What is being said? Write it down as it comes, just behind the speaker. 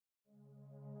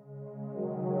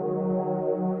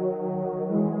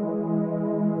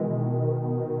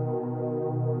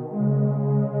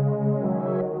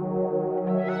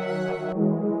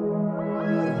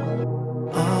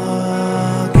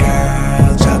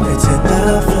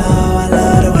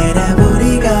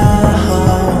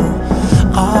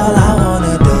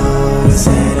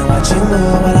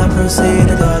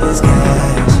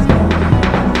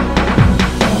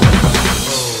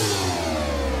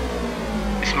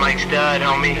Mike Stud,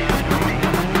 homie.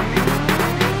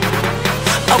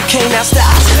 Okay, now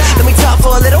stop. Let me talk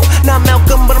for a little. Not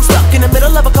Malcolm, but I'm stuck in the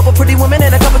middle of a couple pretty women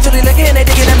and a couple chilly looking, and they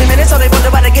dig it every minute, so they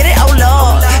wonder why they get it. Oh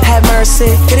Lord, have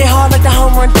mercy. Get it hard like the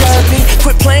home run derby.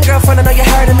 Quit playing, girlfriend, I know you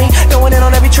heard of me. Going in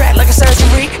on every track like a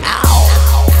surgery. Ow.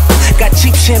 Got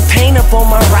cheap champagne up on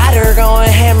my rider, going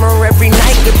hammer every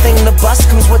night. Good thing the bus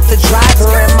comes with the driver.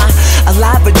 Am I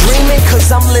alive or dreaming? Cause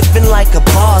I'm living like a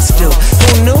boss do.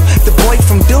 Who knew the boy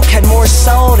from Duke had more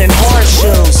soul than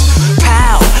horseshoes?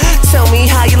 Pow, tell me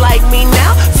how you like me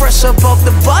now. Fresh up off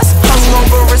the bus,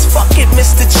 hungover as fuck it,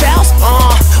 Mr. Chows.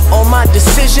 All my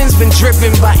decisions been driven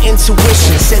by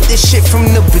intuition. Said this shit from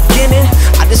the beginning.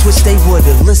 I just wish they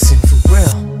would've listened for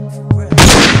real.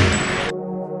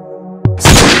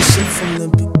 From the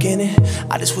beginning,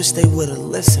 I just wish they would've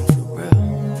listened for real.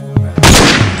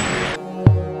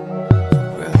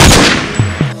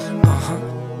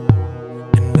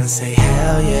 And I say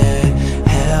hell yeah,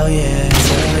 hell yeah,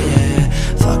 hell yeah,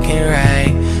 fucking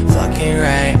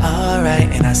right, alright.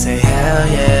 And I say hell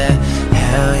yeah,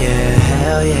 hell yeah,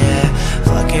 hell yeah,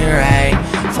 fucking right,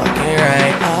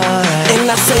 alright. And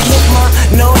I say look ma,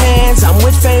 no hands, I'm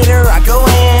with Fader, I go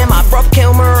ham. I brought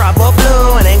Kilmer, I bought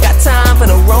Blue, and ain't got time for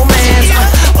no romance.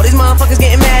 All these motherfuckers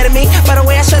getting mad at me. By the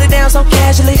way, I shut it down so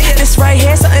casually. This right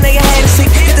here, something that you had to see.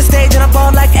 Hit the stage and I ball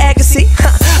like Agassi.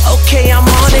 Okay, I'm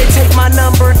on it. Take my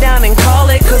number down and call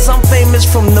it. Cause I'm famous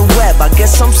from the web. I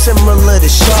guess I'm similar to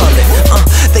Charlotte.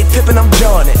 They pippin', I'm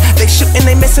Jordan. They shootin',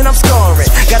 they missin', I'm scoring.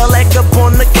 Got a leg up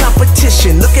on the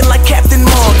competition. Looking like Cap